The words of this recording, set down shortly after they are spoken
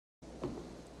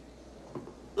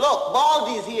Look,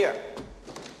 Baldy's here.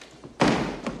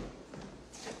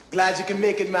 Glad you can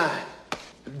make it mine.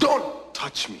 Don't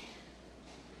touch me.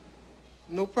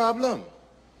 No problem.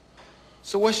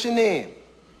 So what's your name?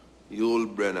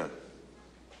 Yul Brenner.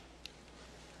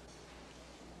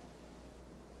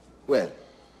 Well,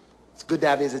 it's good to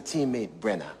have you as a teammate,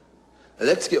 Brenner.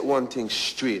 Let's get one thing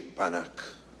straight, Panak.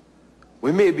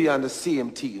 We may be on the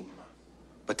same team,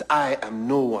 but I am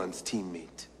no one's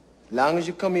teammate. Long as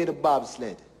you come here to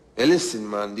bobsled. Hey, listen,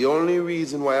 man, the only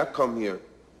reason why I come here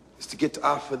is to get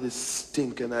off of this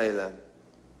stinking island.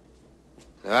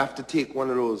 I have to take one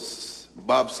of those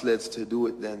bobsleds to do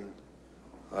it then.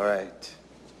 All right.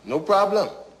 No problem.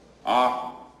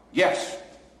 Yes.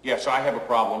 Yes, I have a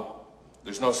problem.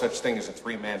 There's no such thing as a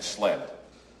three-man sled.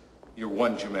 You're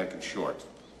one Jamaican short.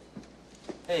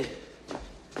 Hey.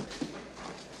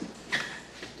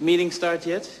 Meeting start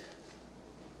yet?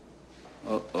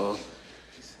 Uh-oh.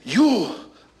 You!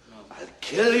 I'll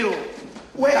kill you!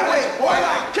 Wait, boy,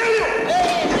 I'll kill you!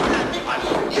 Hey!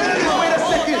 I'll kill you! Wait a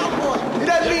second! It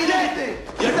doesn't mean anything!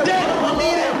 You're dead! I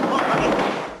need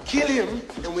him! Kill him,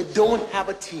 and we don't have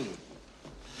a team.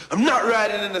 I'm not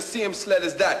riding in the same sled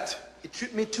as that. It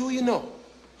tripped me too, you know.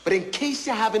 But in case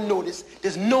you haven't noticed,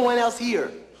 there's no one else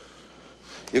here.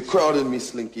 You're crowding me,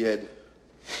 Slinky Head.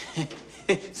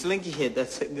 Slinky Head,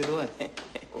 that's a good one.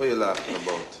 What are you laughing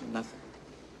about? Nothing.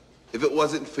 If it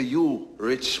wasn't for you,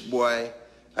 rich boy,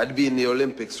 I'd be in the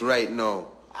Olympics right now.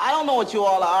 I don't know what you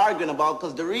all are arguing about,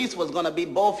 because the race was going to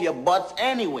beat both your butts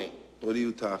anyway. What are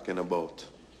you talking about?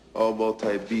 How about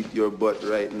I beat your butt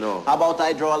right now? How about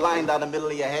I draw a line down the middle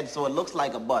of your head so it looks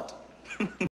like a butt?